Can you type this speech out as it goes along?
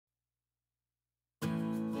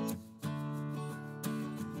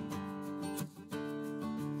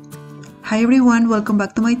Hi everyone, welcome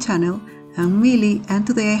back to my channel. I'm Mily and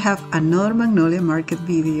today I have another Magnolia Market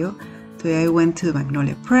video. Today I went to the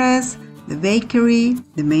Magnolia Press, the bakery,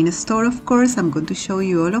 the main store of course. I'm going to show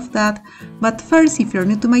you all of that. But first, if you're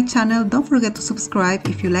new to my channel, don't forget to subscribe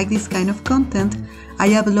if you like this kind of content. I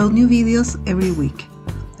upload new videos every week.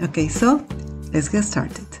 Okay, so let's get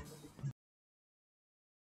started.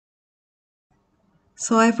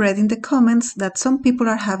 So I've read in the comments that some people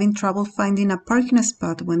are having trouble finding a parking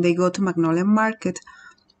spot when they go to Magnolia Market.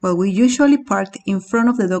 Well, we usually parked in front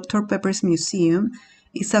of the Dr. Pepper's Museum.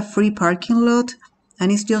 It's a free parking lot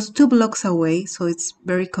and it's just 2 blocks away, so it's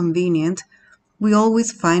very convenient. We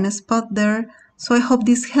always find a spot there, so I hope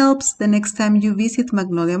this helps the next time you visit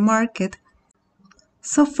Magnolia Market.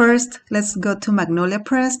 So first, let's go to Magnolia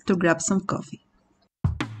Press to grab some coffee.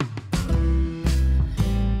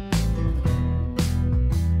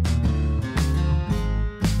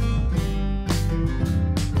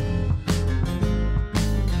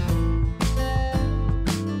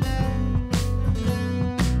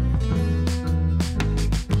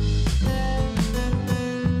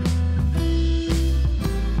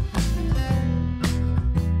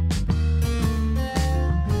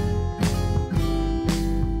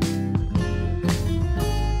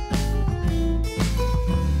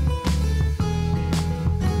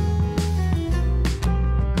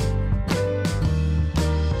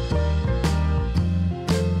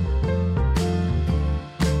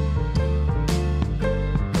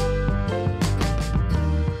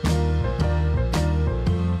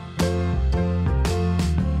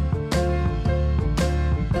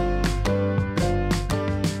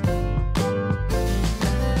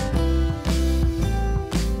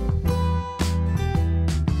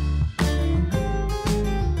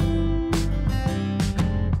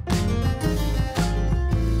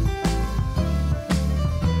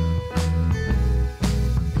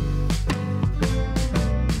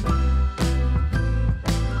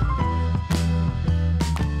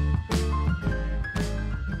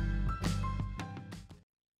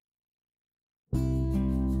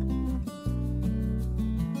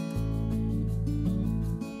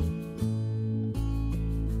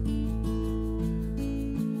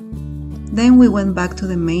 Then we went back to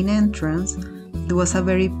the main entrance. It was a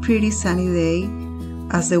very pretty sunny day.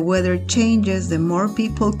 As the weather changes, the more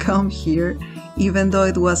people come here. Even though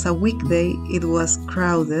it was a weekday, it was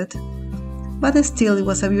crowded. But still, it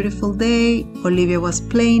was a beautiful day. Olivia was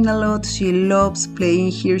playing a lot. She loves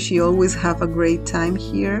playing here. She always have a great time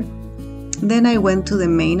here. Then I went to the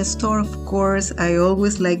main store, of course. I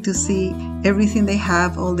always like to see everything they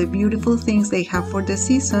have, all the beautiful things they have for the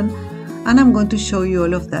season. And I'm going to show you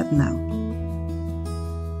all of that now.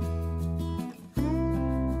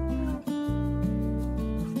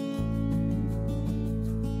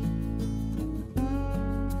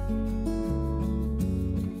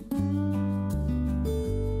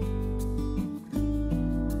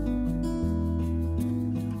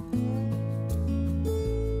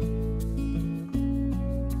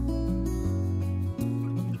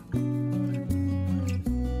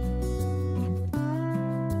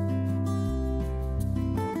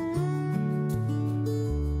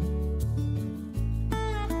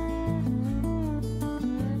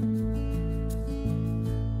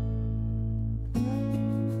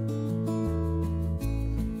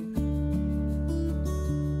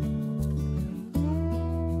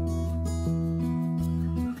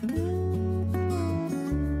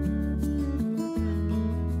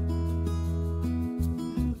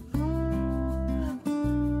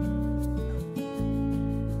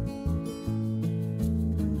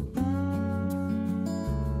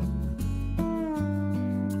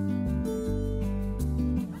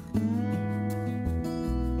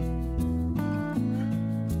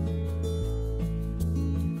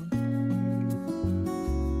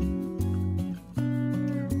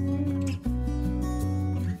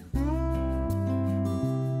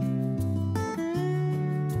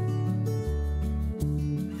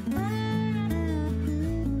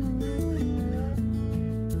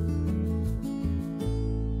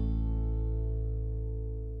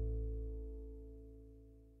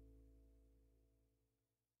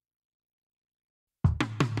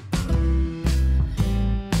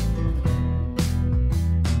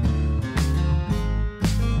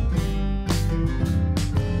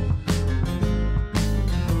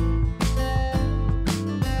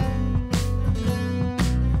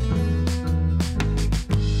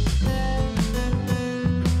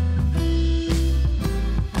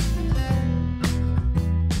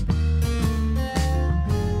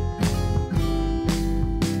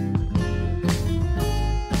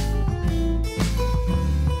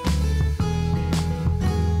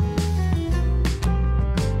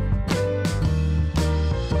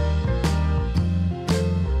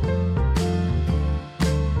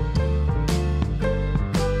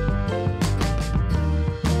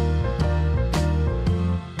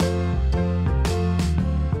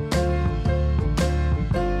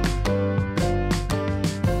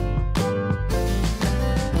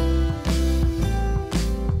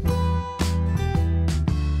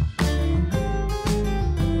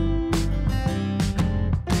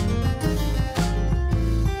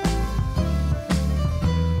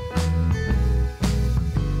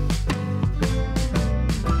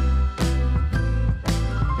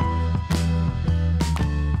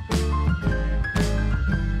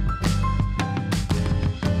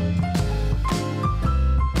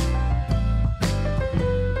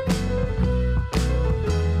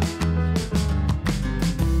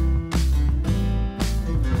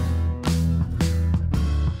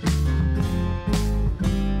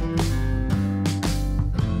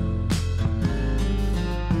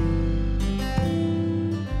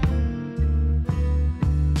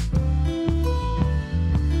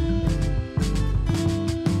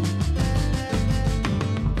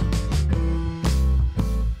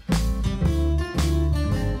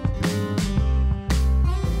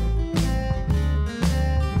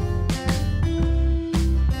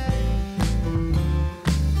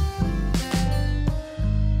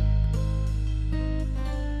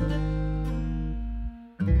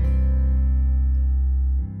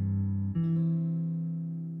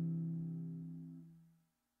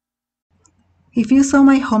 If you saw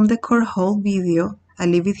my home decor haul video, I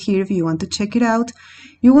leave it here if you want to check it out,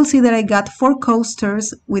 you will see that I got 4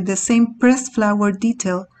 coasters with the same pressed flower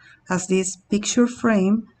detail as this picture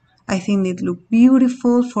frame. I think they look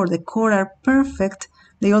beautiful, for decor are perfect.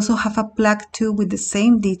 They also have a plaque too with the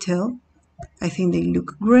same detail. I think they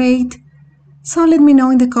look great. So let me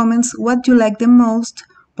know in the comments what you like the most,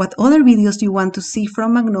 what other videos you want to see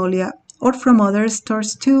from Magnolia or from other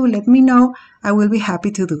stores too. Let me know, I will be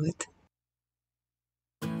happy to do it.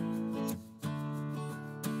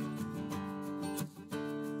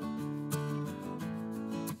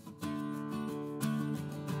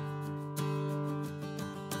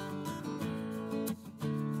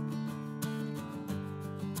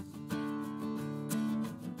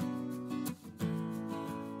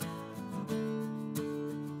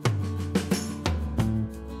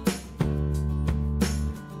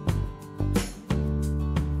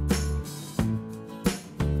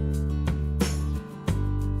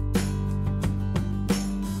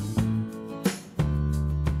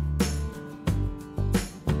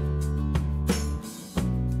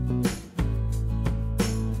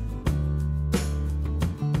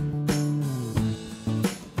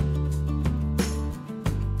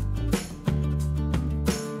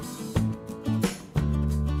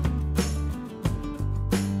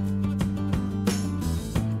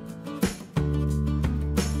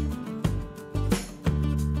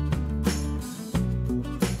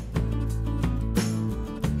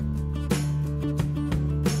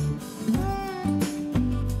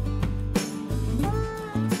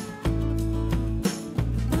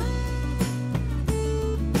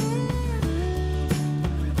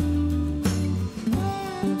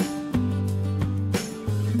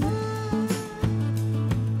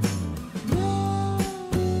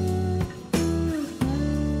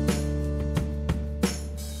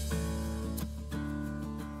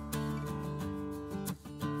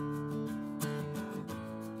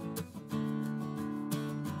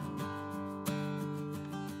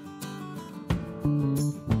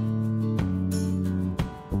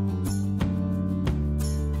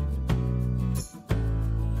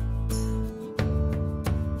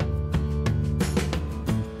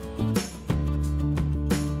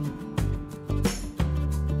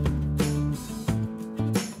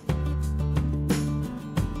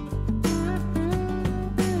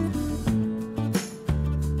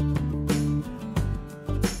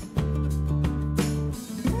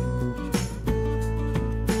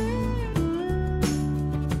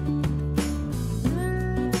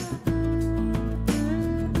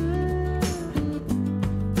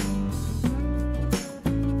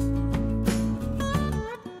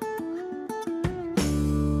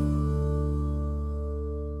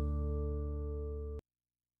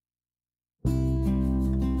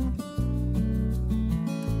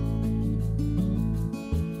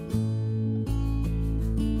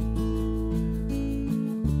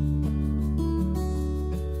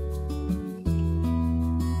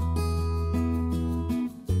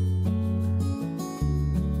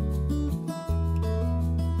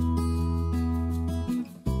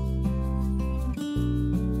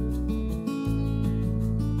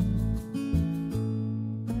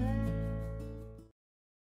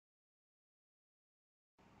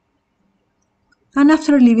 And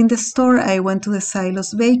after leaving the store, I went to the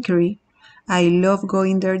Silos Bakery. I love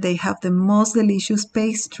going there, they have the most delicious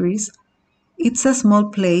pastries. It's a small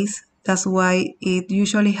place, that's why it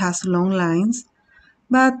usually has long lines,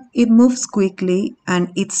 but it moves quickly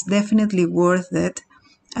and it's definitely worth it.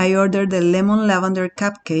 I ordered the lemon lavender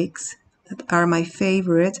cupcakes that are my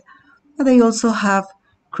favorite, but they also have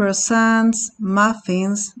croissants,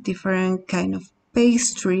 muffins, different kind of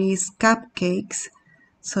pastries, cupcakes.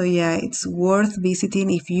 So yeah, it's worth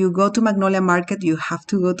visiting. If you go to Magnolia Market, you have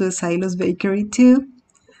to go to the Silos Bakery too.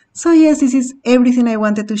 So yes, this is everything I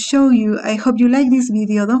wanted to show you. I hope you like this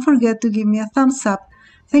video. Don't forget to give me a thumbs up.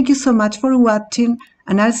 Thank you so much for watching,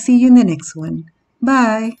 and I'll see you in the next one.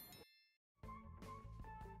 Bye!